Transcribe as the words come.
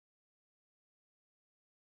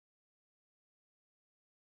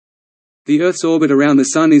The Earth's orbit around the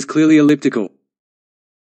Sun is clearly elliptical.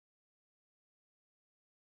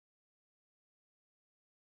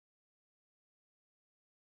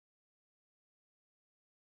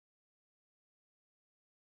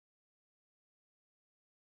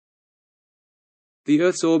 The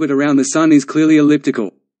Earth's orbit around the Sun is clearly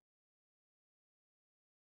elliptical.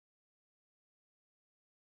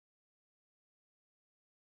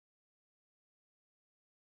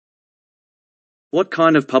 What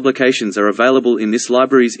kind of publications are available in this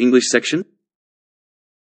library's English section?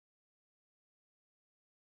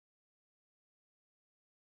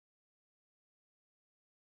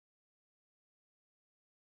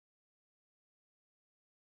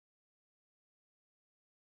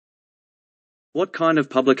 What kind of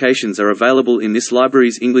publications are available in this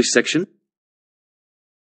library's English section?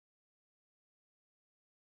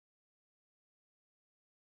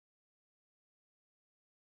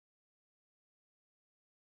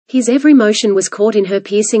 His every motion was caught in her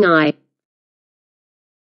piercing eye.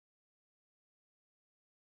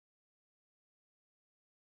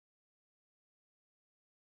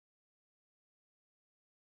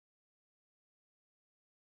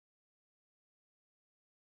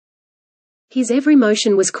 His every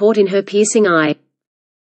motion was caught in her piercing eye.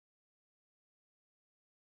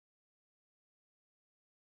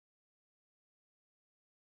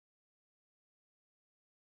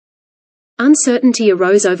 Uncertainty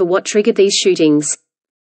arose over what triggered these shootings.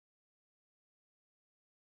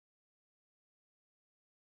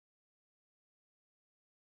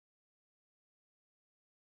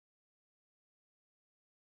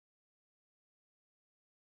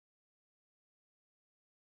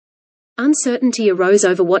 Uncertainty arose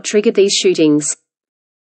over what triggered these shootings.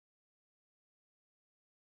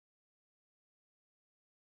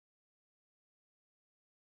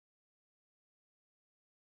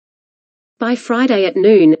 By Friday at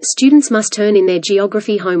noon, students must turn in their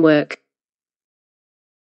geography homework.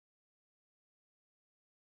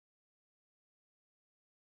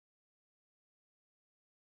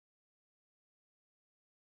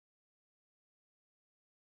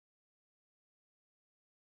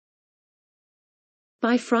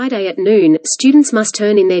 By Friday at noon, students must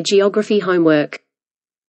turn in their geography homework.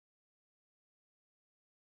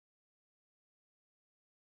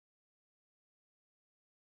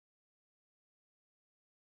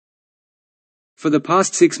 For the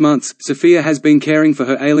past 6 months, Sophia has been caring for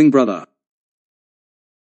her ailing brother.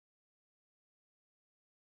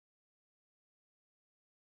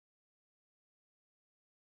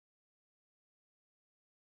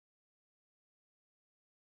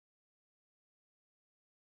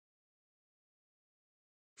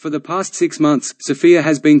 For the past 6 months, Sophia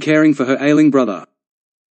has been caring for her ailing brother.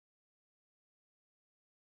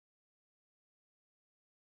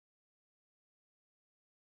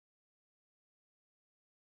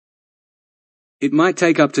 It might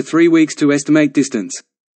take up to 3 weeks to estimate distance.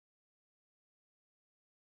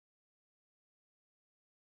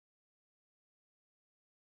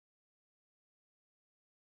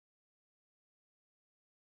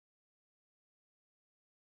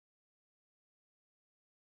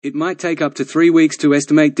 It might take up to 3 weeks to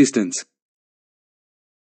estimate distance.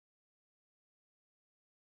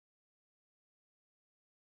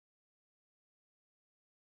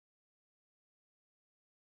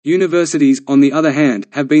 Universities, on the other hand,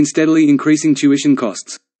 have been steadily increasing tuition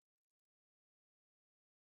costs.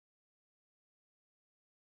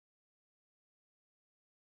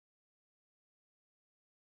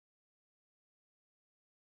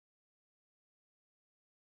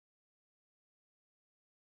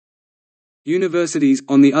 Universities,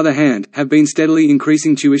 on the other hand, have been steadily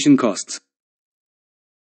increasing tuition costs.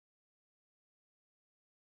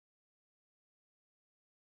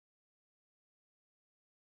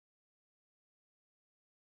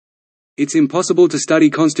 It's impossible to study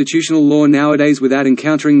constitutional law nowadays without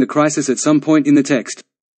encountering the crisis at some point in the text.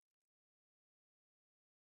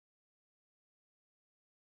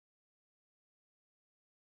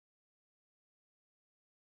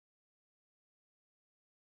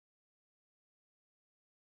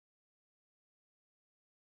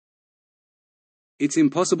 It's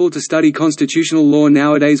impossible to study constitutional law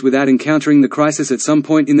nowadays without encountering the crisis at some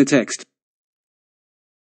point in the text.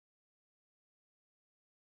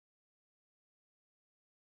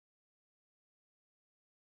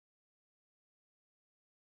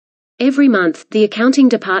 Every month, the accounting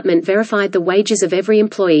department verified the wages of every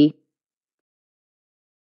employee.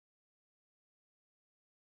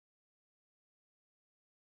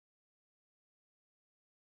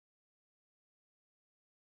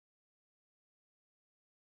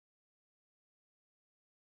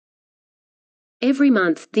 Every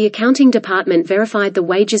month, the accounting department verified the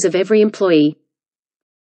wages of every employee.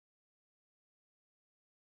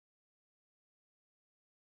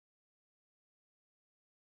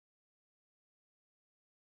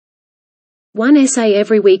 One essay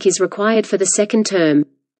every week is required for the second term.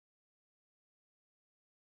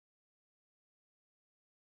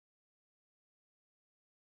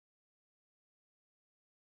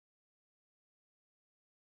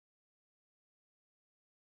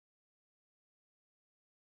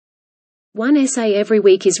 One essay every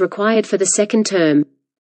week is required for the second term.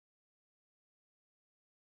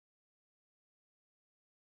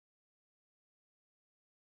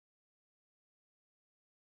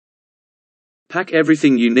 Pack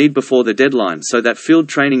everything you need before the deadline so that field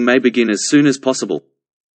training may begin as soon as possible.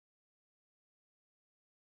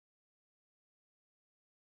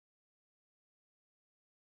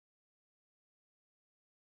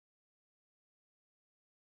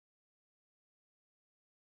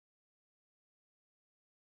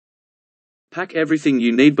 Pack everything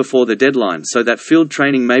you need before the deadline so that field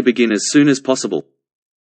training may begin as soon as possible.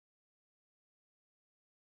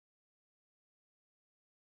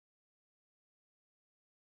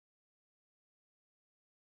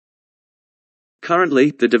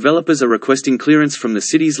 Currently, the developers are requesting clearance from the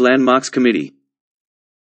city's Landmarks Committee.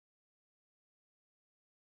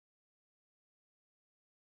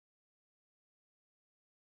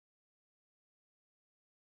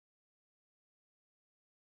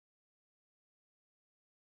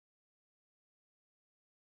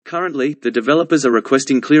 Currently, the developers are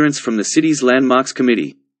requesting clearance from the city's Landmarks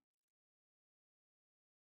Committee.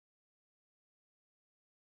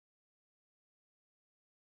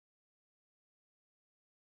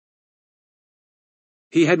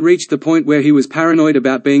 He had reached the point where he was paranoid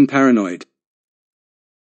about being paranoid.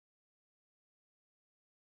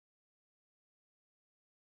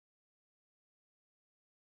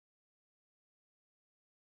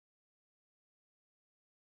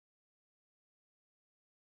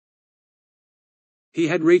 He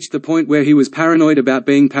had reached the point where he was paranoid about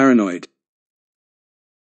being paranoid.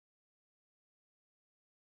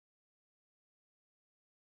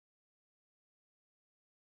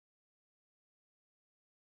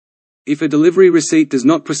 If a delivery receipt does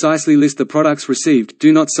not precisely list the products received,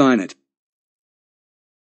 do not sign it.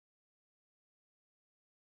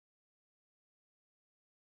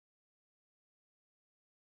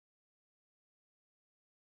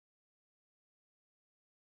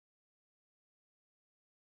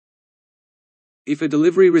 If a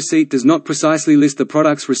delivery receipt does not precisely list the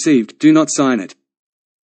products received, do not sign it.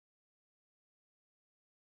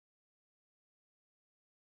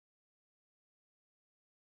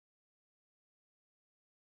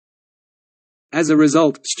 As a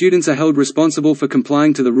result, students are held responsible for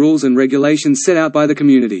complying to the rules and regulations set out by the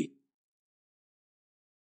community.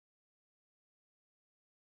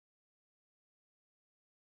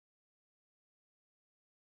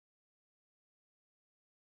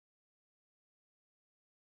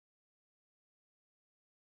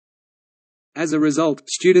 As a result,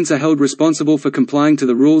 students are held responsible for complying to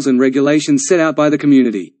the rules and regulations set out by the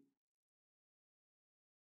community.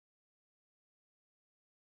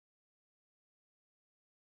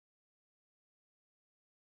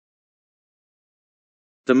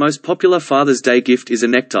 The most popular Father's Day gift is a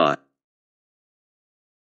necktie.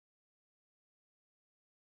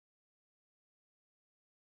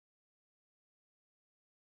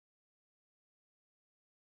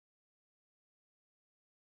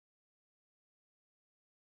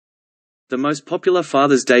 The most popular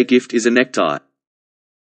Father's Day gift is a necktie.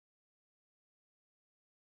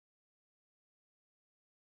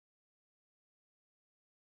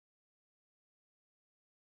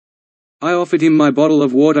 I offered him my bottle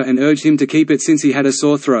of water and urged him to keep it since he had a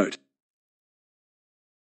sore throat.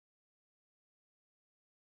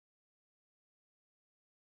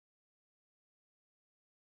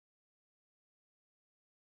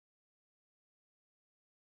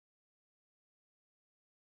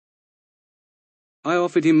 I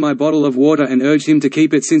offered him my bottle of water and urged him to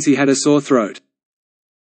keep it since he had a sore throat.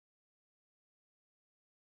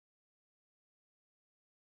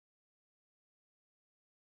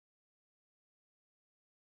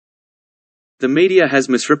 The media has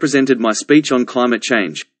misrepresented my speech on climate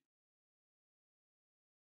change.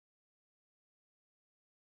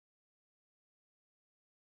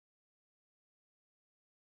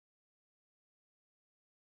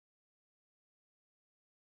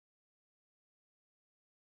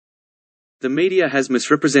 The media has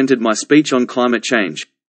misrepresented my speech on climate change.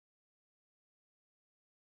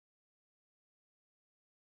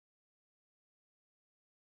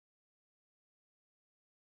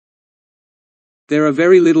 There are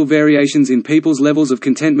very little variations in people's levels of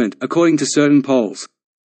contentment, according to certain polls.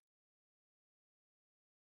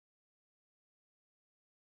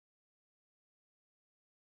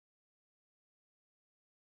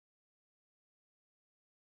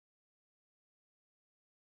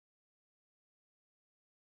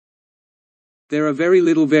 There are very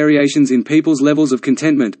little variations in people's levels of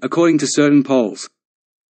contentment, according to certain polls.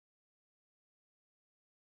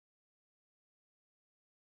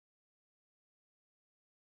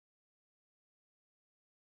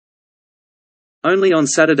 Only on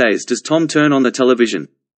Saturdays does Tom turn on the television.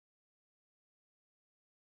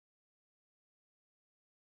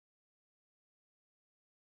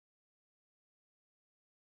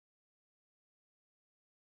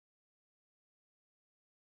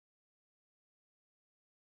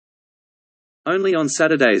 Only on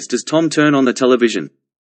Saturdays does Tom turn on the television.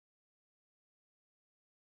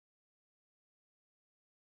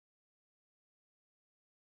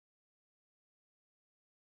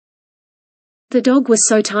 The dog was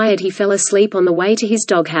so tired he fell asleep on the way to his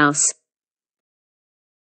doghouse.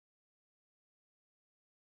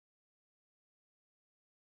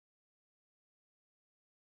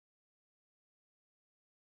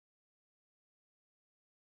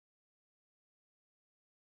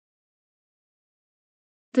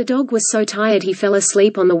 The dog was so tired he fell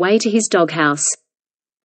asleep on the way to his doghouse.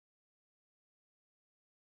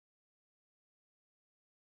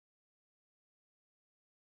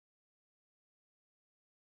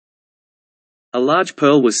 A large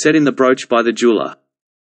pearl was set in the brooch by the jeweler.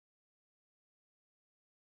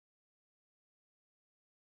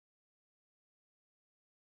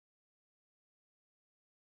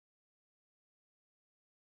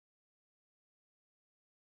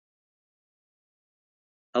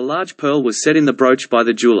 A large pearl was set in the brooch by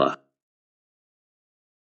the jeweler.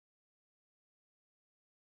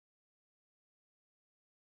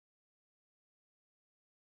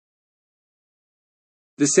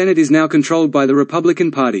 The Senate is now controlled by the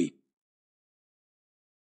Republican Party.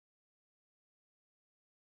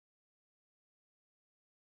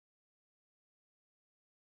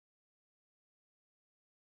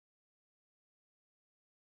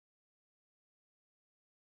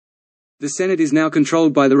 The Senate is now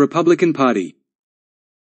controlled by the Republican Party.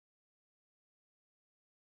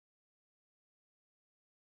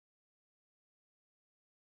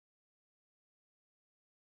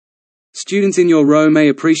 Students in your row may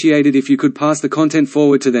appreciate it if you could pass the content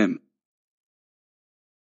forward to them.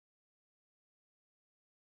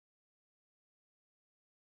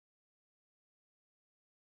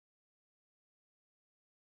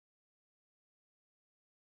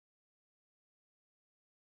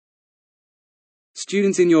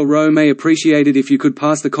 Students in your row may appreciate it if you could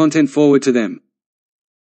pass the content forward to them.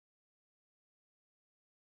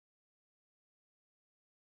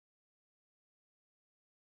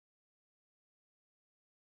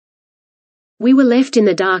 We were left in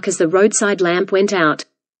the dark as the roadside lamp went out.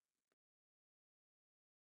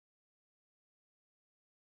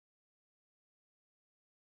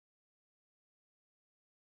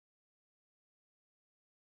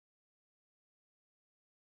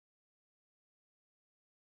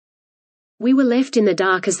 We were left in the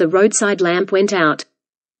dark as the roadside lamp went out.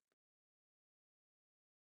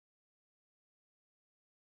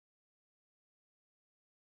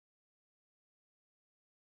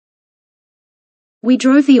 We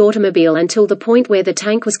drove the automobile until the point where the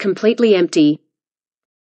tank was completely empty.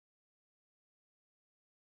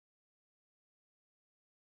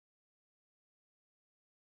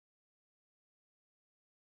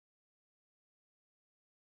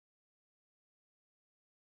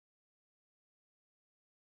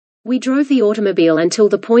 We drove the automobile until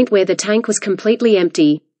the point where the tank was completely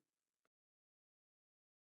empty.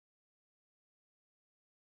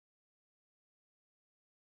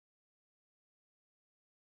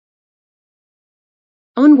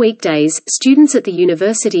 On weekdays, students at the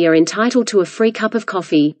university are entitled to a free cup of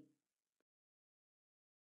coffee.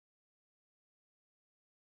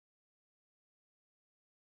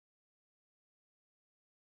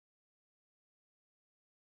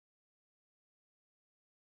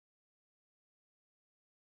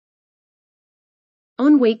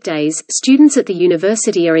 On weekdays, students at the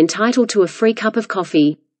university are entitled to a free cup of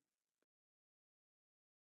coffee.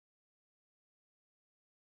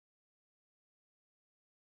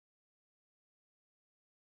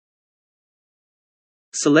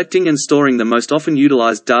 Selecting and storing the most often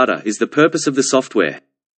utilized data is the purpose of the software.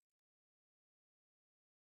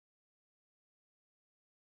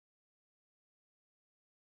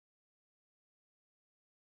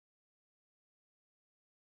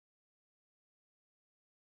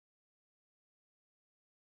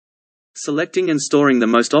 Selecting and storing the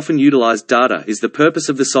most often utilized data is the purpose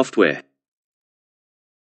of the software.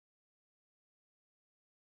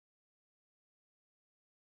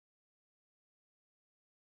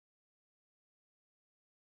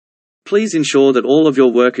 Please ensure that all of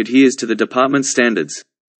your work adheres to the department's standards.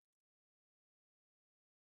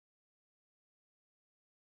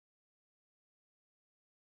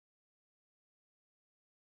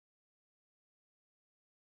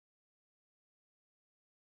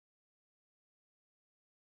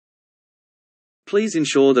 Please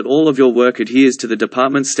ensure that all of your work adheres to the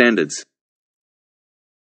department's standards.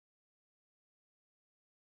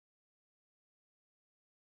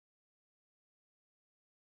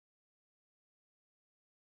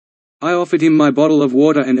 I offered him my bottle of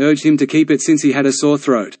water and urged him to keep it since he had a sore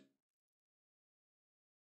throat.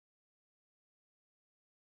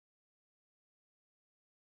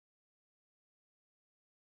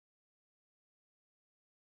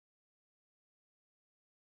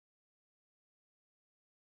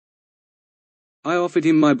 I offered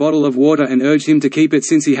him my bottle of water and urged him to keep it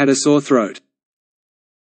since he had a sore throat.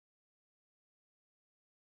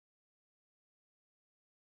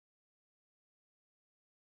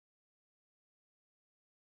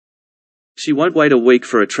 She won't wait a week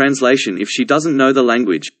for a translation if she doesn't know the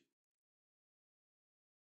language.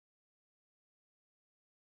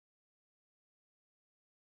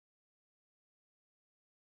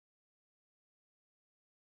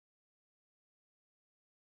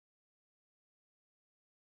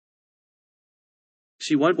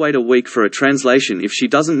 She won't wait a week for a translation if she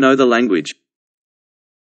doesn't know the language.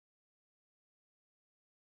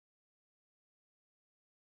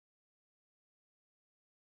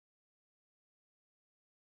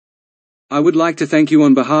 I would like to thank you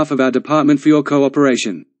on behalf of our department for your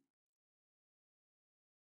cooperation.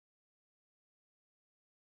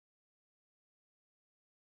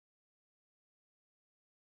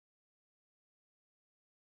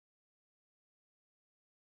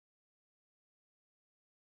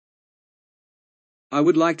 I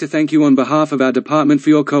would like to thank you on behalf of our department for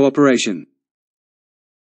your cooperation.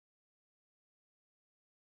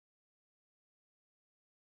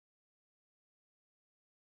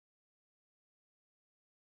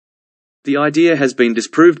 The idea has been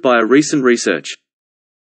disproved by a recent research.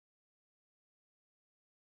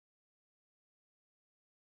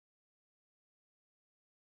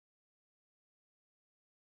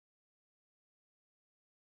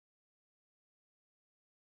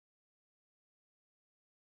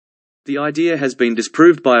 The idea has been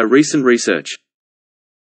disproved by a recent research.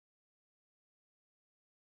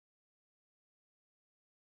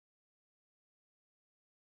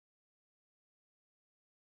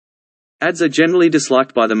 Ads are generally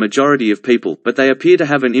disliked by the majority of people, but they appear to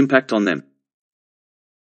have an impact on them.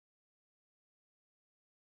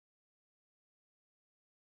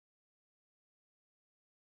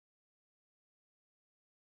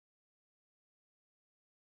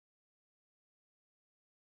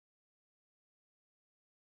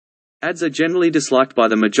 Ads are generally disliked by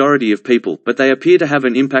the majority of people, but they appear to have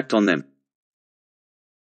an impact on them.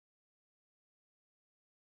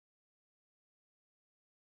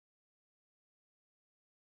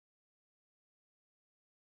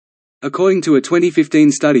 According to a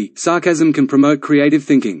 2015 study, sarcasm can promote creative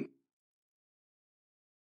thinking.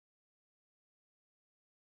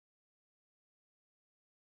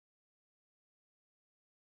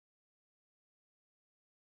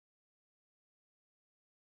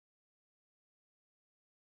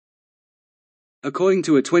 According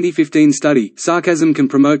to a 2015 study, sarcasm can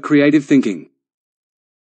promote creative thinking.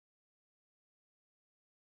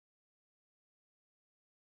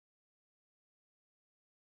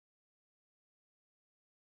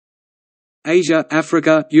 Asia,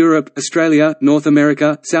 Africa, Europe, Australia, North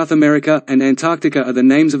America, South America, and Antarctica are the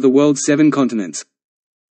names of the world's 7 continents.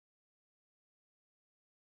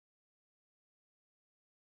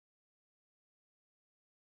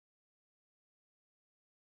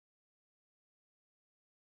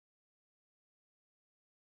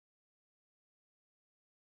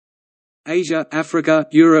 Asia, Africa,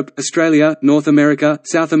 Europe, Australia, North America,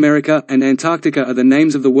 South America, and Antarctica are the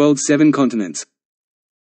names of the world's 7 continents.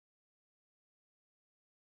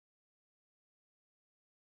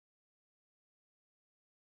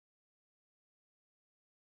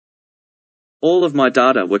 All of my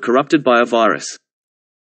data were corrupted by a virus.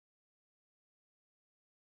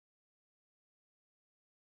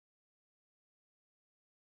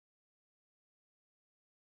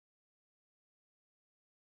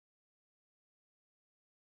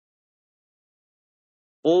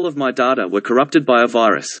 All of my data were corrupted by a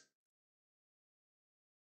virus.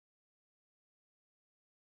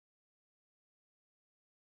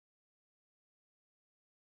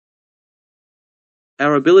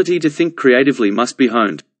 Our ability to think creatively must be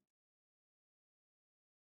honed.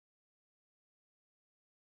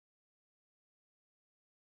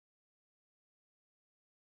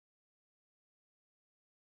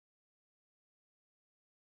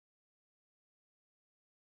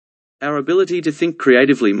 Our ability to think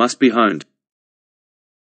creatively must be honed.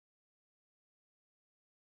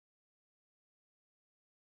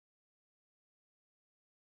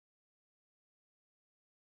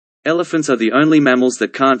 Elephants are the only mammals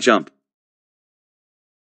that can't jump.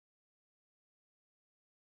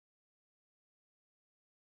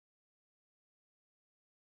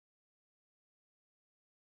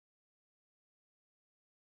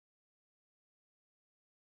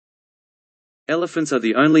 Elephants are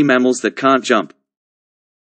the only mammals that can't jump.